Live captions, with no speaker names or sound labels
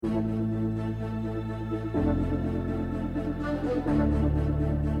Welcome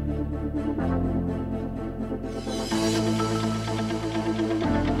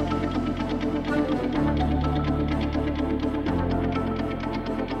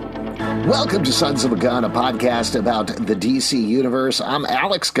to Sons of a Gun, a podcast about the DC Universe. I'm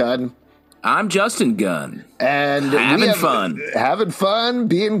Alex Gunn. I'm Justin Gunn. And having fun,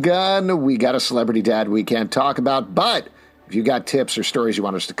 being Gunn. We got a celebrity dad we can't talk about, but if you got tips or stories you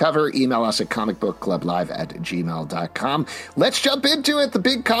want us to cover, email us at comicbookclublive@gmail.com. Let's jump into it. The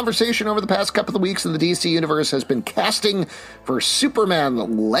big conversation over the past couple of weeks in the DC Universe has been casting for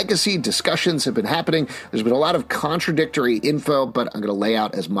Superman. Legacy discussions have been happening. There's been a lot of contradictory info, but I'm going to lay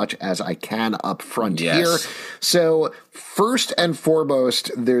out as much as I can up front here. So first and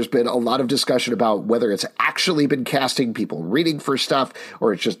foremost, there's been a lot of discussion about whether it's actually been casting, people reading for stuff,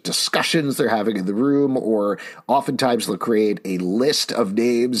 or it's just discussions they're having in the room, or oftentimes they'll create a list of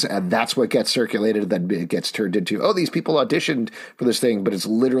names, and that's what gets circulated, and then it gets turned into, oh, these people auditioned for this thing, but it's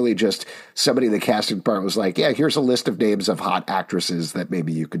literally just somebody in the casting department was like, yeah, here's a list of names of hot actresses that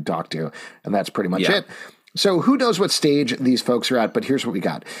maybe you could talk to, and that's pretty much it. So who knows what stage these folks are at, but here's what we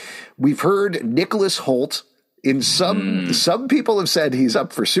got. We've heard Nicholas Hoult. In some people have said he's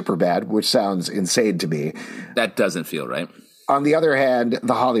up for Superbad, which sounds insane to me. That doesn't feel right. On the other hand,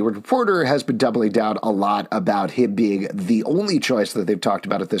 The Hollywood Reporter has been doubling down a lot about him being the only choice that they've talked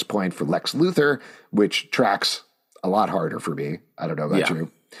about at this point for Lex Luthor, which tracks a lot harder for me. I don't know about you.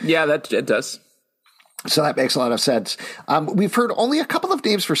 Yeah, it does. So that makes a lot of sense. We've heard only a couple of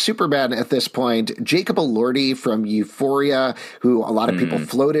names for Superman at this point. Jacob Elordi from Euphoria, who a lot of people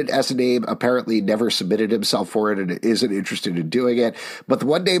floated as a name, apparently never submitted himself for it and isn't interested in doing it. But the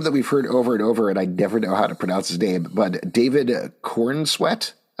one name that we've heard over and over, and I never know how to pronounce his name, but David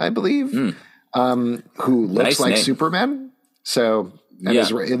Cornsweet, I believe, who looks like name. Superman. So, and is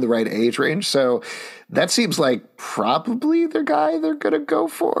in the right age range. So that seems like probably the guy they're going to go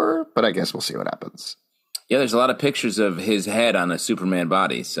for, but I guess we'll see what happens. Yeah, there's a lot of pictures of his head on a Superman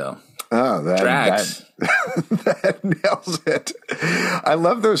body, so that nails it. I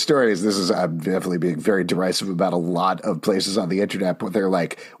love those stories. I'm definitely being very derisive about a lot of places on the internet, but they're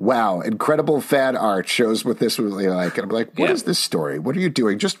like, wow, incredible fan art shows what this was like. And I'm like, what is this story? What are you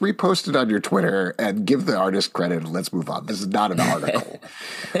doing? Just repost it on your Twitter and give the artist credit and let's move on. This is not an article.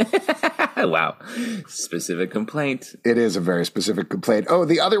 Wow. Specific complaint. It is a very specific complaint. Oh,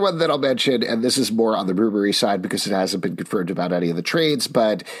 the other one that I'll mention, and this is more on the rumory side because it hasn't been confirmed about any of the trades,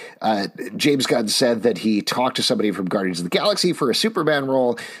 but James Gunn said that he talked to somebody from Guardians of the Galaxy for a Superman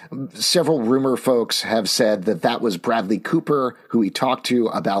role. Several rumor folks have said that that was Bradley Cooper, who he talked to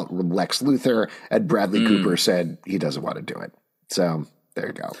about Lex Luthor, and Bradley Cooper said he doesn't want to do it. So there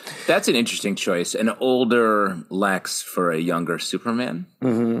you go. That's an interesting choice. An older Lex for a younger Superman.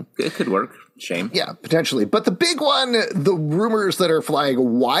 It could work. Shame. Yeah, potentially. But the big one, the rumors that are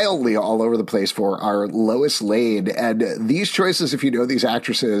flying wildly all over the place for are Lois Lane. And these choices, if you know these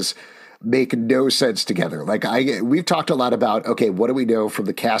actresses, make no sense together. Like we've talked a lot about, okay, what do we know from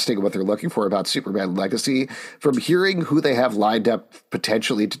the casting and what they're looking for about Superman Legacy? From hearing who they have lined up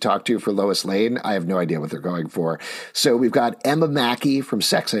potentially to talk to for Lois Lane, I have no idea what they're going for. So we've got Emma Mackey from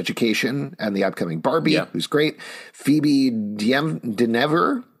Sex Education and the upcoming Barbie, who's great. Phoebe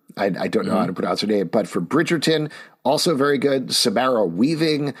Denever, I don't know how to pronounce her name, but for Bridgerton, also very good. Samara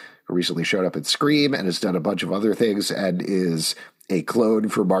Weaving, who recently showed up in Scream and has done a bunch of other things and is a clone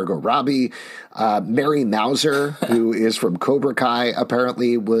for Margot Robbie. Mary Mauser, who is from Cobra Kai,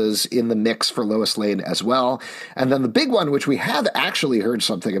 apparently was in the mix for Lois Lane as well. And then the big one, which we have actually heard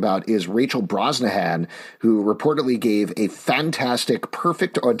something about, is Rachel Brosnahan, who reportedly gave a fantastic,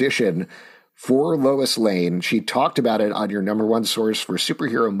 perfect audition for Lois Lane. She talked about it on your number one source for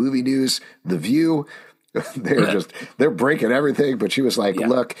superhero movie news, The View. They're breaking everything, but she was like,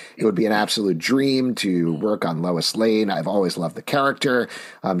 look, it would be an absolute dream to work on Lois Lane. I've always loved the character.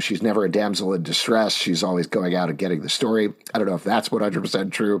 She's never a damsel in distress. She's always going out and getting the story. I don't know if that's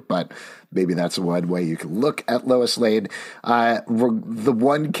 100% true, but maybe that's one way you can look at Lois Lane. The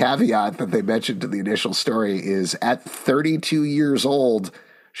one caveat that they mentioned in the initial story is at 32 years old,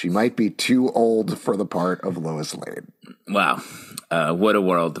 she might be too old for the part of Lois Lane. Wow. What a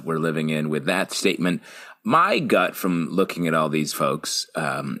world we're living in with that statement. My gut from looking at all these folks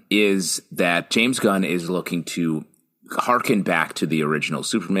is that James Gunn is looking to harken back to the original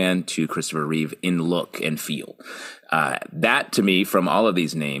Superman, to Christopher Reeve in look and feel. That, to me, from all of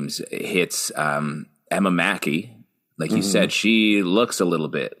these names, hits Emma Mackey. Like you said, she looks a little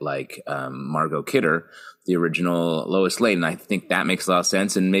bit like Margot Kidder, the original Lois Lane. And I think that makes a lot of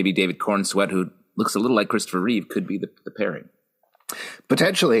sense. And maybe David Cornsweet, who looks a little like Christopher Reeve, could be the pairing.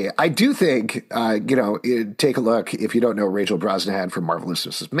 Potentially. I do think, take a look. If you don't know Rachel Brosnahan from Marvelous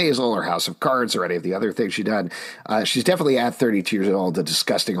Mrs. Maisel or House of Cards or any of the other things she's done, she's definitely at 32 years old, a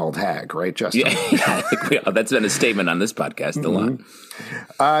disgusting old hag, right, Justin? Yeah, I think that's been a statement on this podcast a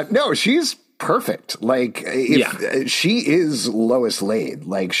lot. No, she's perfect. Like, she is Lois Lane.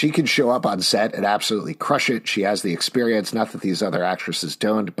 Like, she can show up on set and absolutely crush it. She has the experience. Not that these other actresses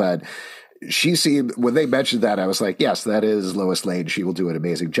don't, but she seemed, when they mentioned that, I was like, yes, that is Lois Lane. She will do an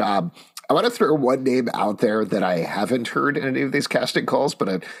amazing job. I want to throw one name out there that I haven't heard in any of these casting calls,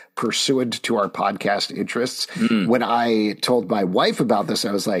 but pursuant to our podcast interests, when I told my wife about this,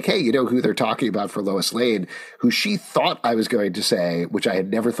 I was like, hey, you know who they're talking about for Lois Lane? Who she thought I was going to say, which I had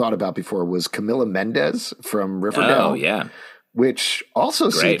never thought about before, was Camila Mendes from Riverdale. Oh, yeah. Which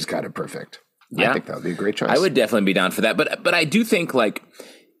also seems kind of perfect. Yeah. I think that would be a great choice. I would definitely be down for that. But I do think, like,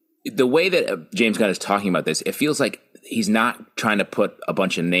 the way that James Gunn is talking about this, it feels like he's not trying to put a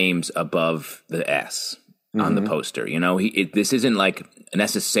bunch of names above the S on the poster. You know, this isn't like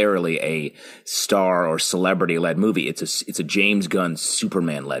necessarily a star or celebrity led movie. It's a James Gunn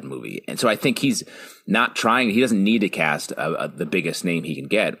Superman led movie. And so I think he's not trying, he doesn't need to cast the biggest name he can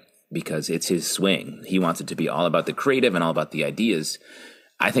get because it's his swing. He wants it to be all about the creative and all about the ideas.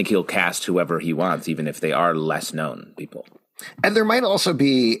 I think he'll cast whoever he wants, even if they are less known people. And there might also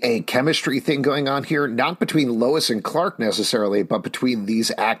be a chemistry thing going on here, not between Lois and Clark necessarily, but between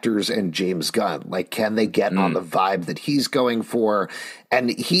these actors and James Gunn. Like, can they get on the vibe that he's going for?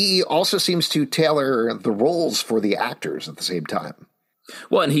 And he also seems to tailor the roles for the actors at the same time.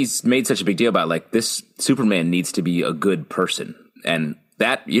 Well, and he's made such a big deal about, like, this Superman needs to be a good person. And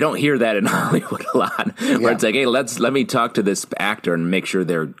that, you don't hear that in Hollywood a lot, where it's like, hey, let me talk to this actor and make sure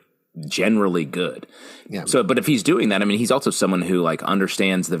they're generally good. Yeah. So, but if he's doing that, I mean, he's also someone who, like,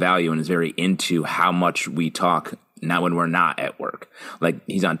 understands the value and is very into how much we talk not when we're not at work. Like,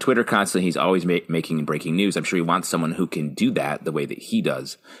 he's on Twitter constantly. He's always making and breaking news. I'm sure he wants someone who can do that the way that he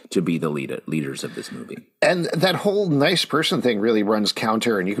does to be the leaders of this movie. And that whole nice person thing really runs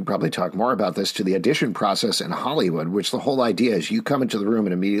counter, and you could probably talk more about this, to the audition process in Hollywood, which the whole idea is you come into the room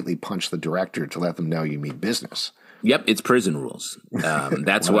and immediately punch the director to let them know you mean business. Yep, it's prison rules.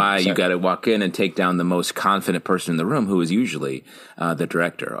 That's why you got to walk in and take down the most confident person in the room, who is usually the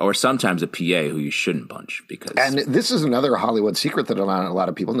director, or sometimes a PA who you shouldn't punch. And this is another Hollywood secret that a lot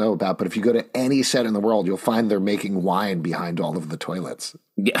of people know about. But if you go to any set in the world, you'll find they're making wine behind all of the toilets.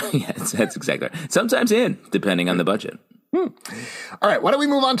 Yeah, that's exactly right. Sometimes depending on the budget. All right, why don't we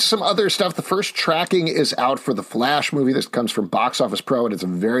move on to some other stuff? The first tracking is out for the Flash movie. This comes from Box Office Pro, and it's a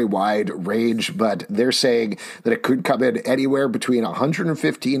very wide range, but they're saying that it could come in anywhere between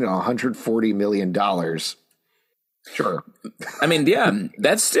 $115 and $140 million. Sure. I mean, yeah,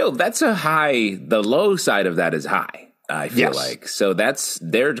 that's a high. The low side of that is high, I feel like. So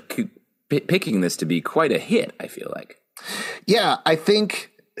they're picking this to be quite a hit, I feel like. Yeah, I think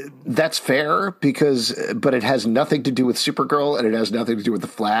that's fair but it has nothing to do with Supergirl, and it has nothing to do with The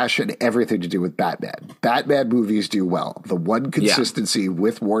Flash, and everything to do with Batman. Batman movies do well. The one consistency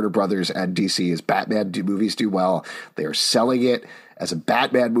with Warner Brothers and DC is Batman movies do well. They are selling it as a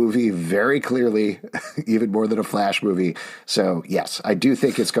Batman movie very clearly, even more than a Flash movie. So, yes, I do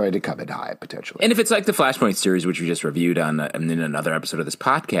think it's going to come in high, potentially. And if it's like the Flashpoint series, which we just reviewed in another episode of this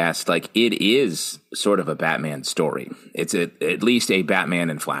podcast, like, it is sort of a Batman story. It's at least a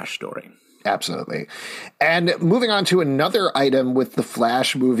Batman and Flash story. Absolutely. And moving on to another item with the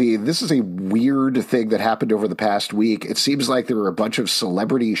Flash movie, this is a weird thing that happened over the past week. It seems like there were a bunch of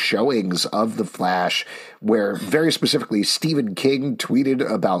celebrity showings of the Flash where, very specifically, Stephen King tweeted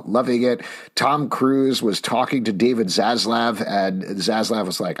about loving it. Tom Cruise was talking to David Zaslav, and Zaslav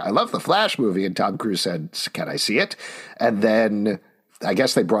was like, I love the Flash movie. And Tom Cruise said, can I see it? And then I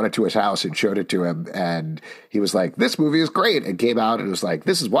guess they brought it to his house and showed it to him, and he was like, this movie is great, and came out and was like,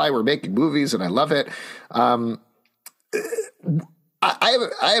 this is why we're making movies, and I love it. I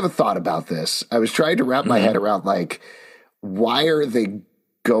have a thought about this. I was trying to wrap my head around, like, why are they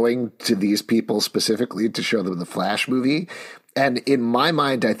going to these people specifically to show them the Flash movie? And in my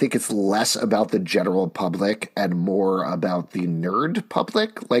mind, I think it's less about the general public and more about the nerd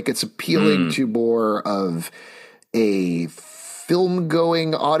public. Like, it's appealing to more of a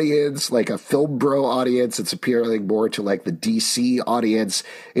film-going audience, like a film bro audience. It's appealing more to, like, the DC audience.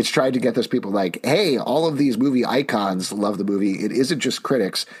 It's trying to get those people like, hey, all of these movie icons love the movie. It isn't just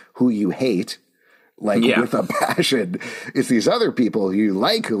critics who you hate, like, with a passion. It's these other people you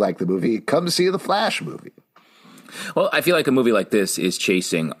like who like the movie. Come see the Flash movie. Well, I feel like a movie like this is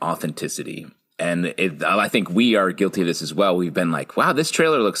chasing authenticity. And I think we are guilty of this as well. We've been like, wow, this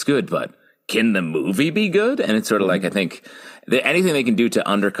trailer looks good, but can the movie be good? And it's sort of like, I think anything they can do to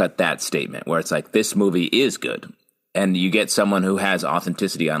undercut that statement where it's like, this movie is good. And you get someone who has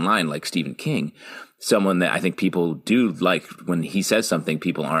authenticity online, like Stephen King, someone that I think people do like when he says something,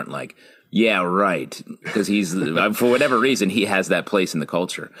 people aren't like, yeah, right. Because he's, for whatever reason, he has that place in the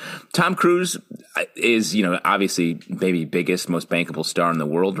culture. Tom Cruise is, obviously maybe biggest, most bankable star in the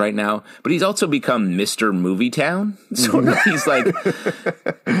world right now, but he's also become Mr. Movietown. Sort of.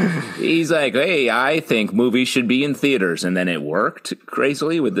 He's like, hey, I think movies should be in theaters. And then it worked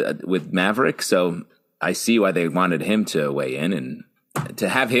crazily with Maverick. So I see why they wanted him to weigh in, and to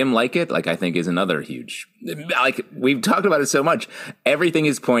have him like it, I think is another huge, we've talked about it so much. Everything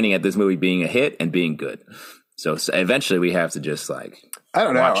is pointing at this movie being a hit and being good. So eventually we have to just I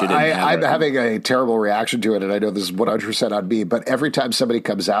don't know. I'm having a terrible reaction to it, and I know this is 100% on me, but every time somebody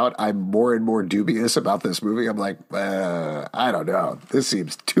comes out, I'm more and more dubious about this movie. I'm like, I don't know. This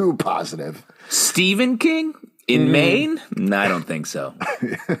seems too positive. Stephen King in Maine? No, I don't think so.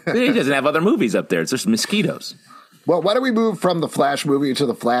 He doesn't have other movies up there. It's just mosquitoes. Well, why don't we move from the Flash movie to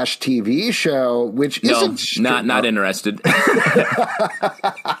the Flash TV show, which isn't... not interested.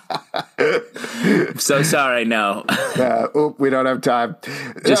 So sorry, no. We don't have time.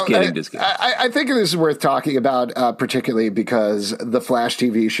 Just kidding. I think this is worth talking about, particularly because the Flash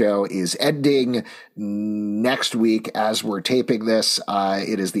TV show is ending next week as we're taping this.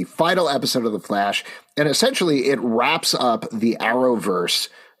 It is the final episode of The Flash, and essentially it wraps up the Arrowverse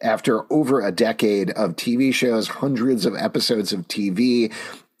after over a decade of TV shows, hundreds of episodes of TV.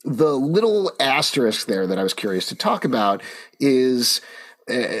 The little asterisk there that I was curious to talk about is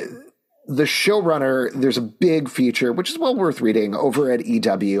the showrunner. There's a big feature, which is well worth reading, over at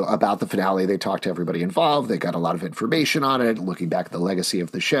EW about the finale. They talked to everybody involved. They got a lot of information on it, looking back at the legacy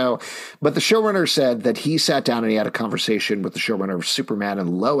of the show. But the showrunner said that he sat down and he had a conversation with the showrunner of Superman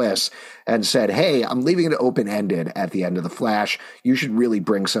and Lois and said, hey, I'm leaving it open-ended at the end of The Flash. You should really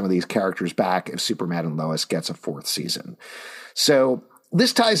bring some of these characters back if Superman and Lois gets a fourth season. So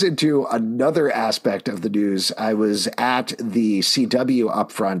this ties into another aspect of the news. I was at the CW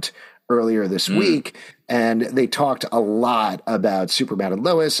upfront earlier this week, and they talked a lot about Superman and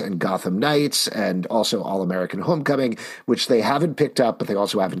Lois and Gotham Knights and also All-American Homecoming, which they haven't picked up, but they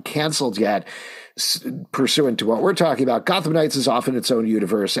also haven't canceled yet. Pursuant to what we're talking about, Gotham Knights is off in its own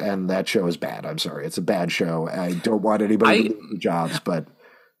universe, and that show is bad. I'm sorry. It's a bad show. I don't want anybody to lose jobs, but...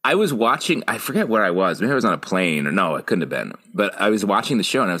 I was watching, I forget where I was. Maybe I was on a plane, or no, it couldn't have been. But I was watching the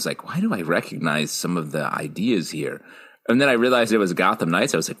show, and I was like, why do I recognize some of the ideas here? And then I realized it was Gotham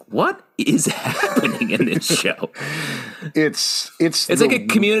Knights. I was like, what is happening in this show? It's like a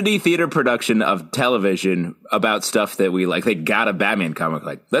community theater production of television about stuff that we like. They got a Batman comic,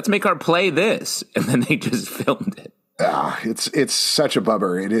 like, let's make our play this. And then they just filmed it. It's such a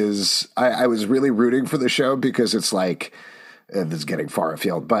bummer. It is. I was really rooting for the show because it's like, this is getting far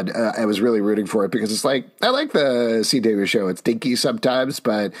afield, but I was really rooting for it because it's like, I like the CW show. It's dinky sometimes,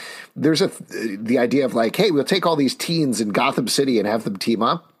 but there's the idea of like, hey, we'll take all these teens in Gotham City and have them team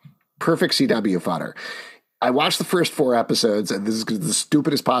up. Perfect CW fodder. I watched the first 4 episodes, and this is the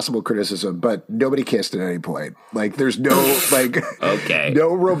stupidest possible criticism, but nobody kissed at any point. Like, there's no,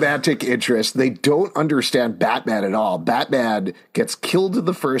 no romantic interest. They don't understand Batman at all. Batman gets killed in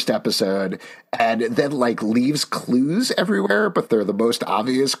the first episode and then, leaves clues everywhere, but they're the most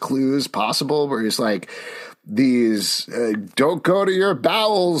obvious clues possible, where he's like, these don't go to your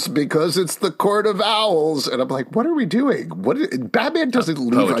bowels because it's the court of owls. And I'm like, what are we doing? Batman doesn't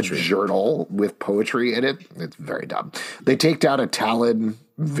leave poetry. A journal with poetry in it. It's very dumb. They take down a Talon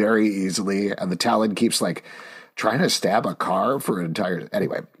very easily, and the Talon keeps trying to stab a car for an entire...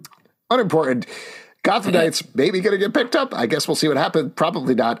 Anyway, unimportant. Gotham Knights maybe going to get picked up. I guess we'll see what happens.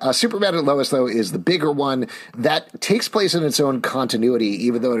 Probably not. Superman and Lois, though, is the bigger one that takes place in its own continuity,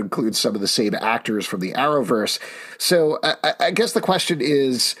 even though it includes some of the same actors from the Arrowverse. So I guess the question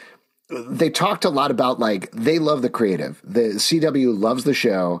is, they talked a lot about, they love the creative. The CW loves the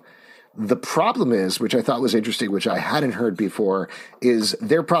show. The problem is, which I thought was interesting, which I hadn't heard before, is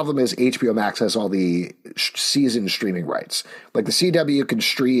their problem is HBO Max has all the season streaming rights. Like the CW can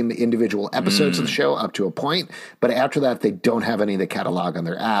stream individual episodes of the show up to a point, but after that, they don't have any of the catalog on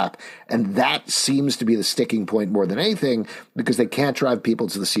their app. And that seems to be the sticking point more than anything, because they can't drive people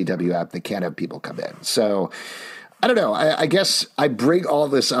to the CW app. They can't have people come in. So I don't know. I guess I bring all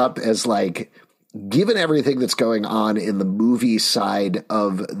this up as given everything that's going on in the movie side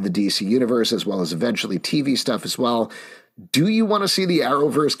of the DC universe, as well as eventually TV stuff as well, do you want to see the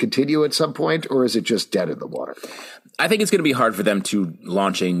Arrowverse continue at some point, or is it just dead in the water? I think it's going to be hard for them to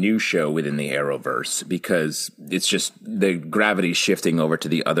launch a new show within the Arrowverse because it's just the gravity's shifting over to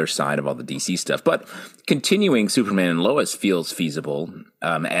the other side of all the DC stuff. But continuing Superman and Lois feels feasible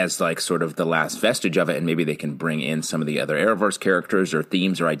as like sort of the last vestige of it, and maybe they can bring in some of the other Arrowverse characters or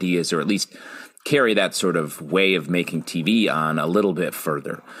themes or ideas, or at least carry that sort of way of making TV on a little bit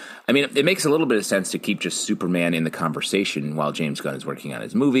further. I mean, it makes a little bit of sense to keep just Superman in the conversation while James Gunn is working on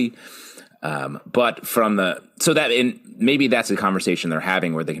his movie. But maybe that's a conversation they're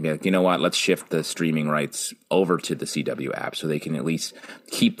having where they can be like, you know what, let's shift the streaming rights over to the CW app so they can at least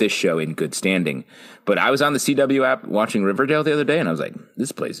keep this show in good standing. But I was on the CW app watching Riverdale the other day, and I was like,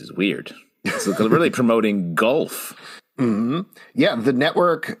 this place is weird. It's really promoting golf. Mm-hmm. Yeah, the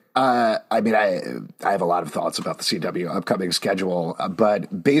network, I have a lot of thoughts about the CW upcoming schedule,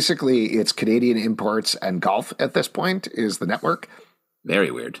 but basically it's Canadian imports and golf at this point is the network.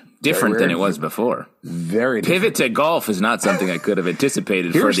 Very weird. Different than it was before. Very different. Pivot to golf is not something I could have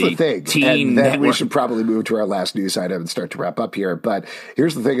anticipated for the thing. teen and then network. We should probably move to our last news item and start to wrap up here. But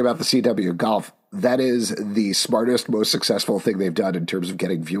here's the thing about the CW golf. That is the smartest, most successful thing they've done in terms of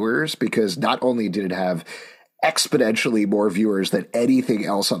getting viewers, because not only did it have exponentially more viewers than anything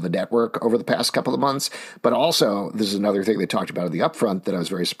else on the network over the past couple of months. But also, this is another thing they talked about in the upfront that I was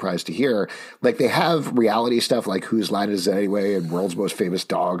very surprised to hear. Like, they have reality stuff like Whose Line Is It Anyway and World's Most Famous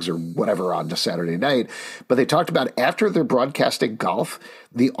Dogs or whatever on to Saturday night. But they talked about after they're broadcasting golf,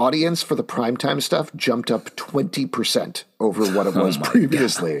 the audience for the primetime stuff jumped up 20% over what it was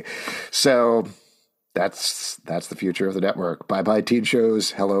previously. God. So that's the future of the network. Bye-bye teen shows.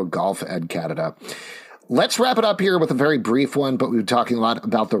 Hello, golf and Canada. Let's wrap it up here with a very brief one, but we've been talking a lot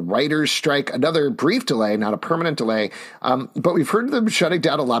about the writers' strike. Another brief delay, not a permanent delay, but we've heard them shutting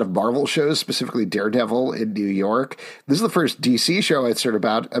down a lot of Marvel shows, specifically Daredevil in New York. This is the first DC show I'd heard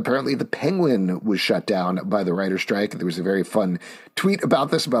about. Apparently, The Penguin was shut down by the writers' strike. There was a very fun tweet about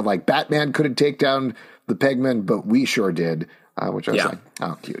this, about like Batman couldn't take down the Penguin, but we sure did, which I was like,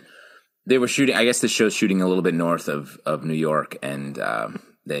 oh, cute. They were shooting, I guess the show's shooting a little bit north of New York, and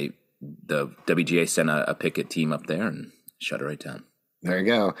the WGA sent a picket team up there and shut it right down. There you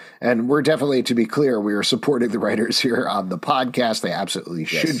go. And we're definitely, to be clear, we are supporting the writers here on the podcast. They absolutely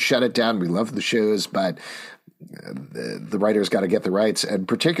should shut it down. We love the shows, but the writers got to get the rights. And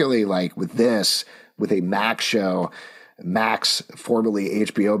particularly like with this, with a Max show, Max, formerly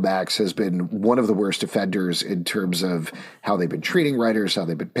HBO Max, has been one of the worst offenders in terms of how they've been treating writers, how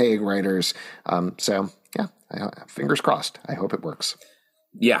they've been paying writers. Fingers crossed. I hope it works.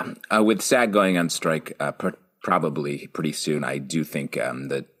 Yeah, with SAG going on strike probably pretty soon, I do think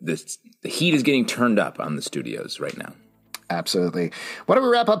that the heat is getting turned up on the studios right now. Absolutely. Why don't we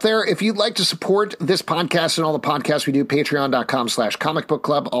wrap up there? If you'd like to support this podcast and all the podcasts we do, patreon.com/Comic Book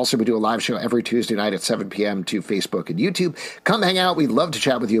Club. Also, we do a live show every Tuesday night at 7 p.m. to Facebook and YouTube. Come hang out. We'd love to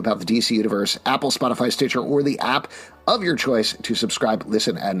chat with you about the DC Universe, Apple, Spotify, Stitcher, or the app of your choice to subscribe,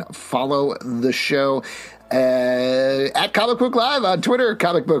 listen, and follow the show. At Comic Book Live on Twitter,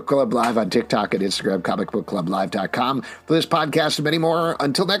 Comic Book Club Live on TikTok and Instagram, comicbookclublive.com for this podcast and many more.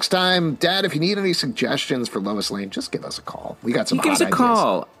 Until next time, Dad, if you need any suggestions for Lois Lane, just give us a call. We got some hot ideas. Give us a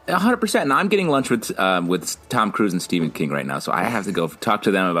call. 100%. Now, I'm getting lunch with Tom Cruise and Stephen King right now, so I have to go talk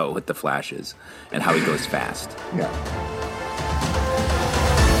to them about what The Flash is and how he goes fast. Yeah.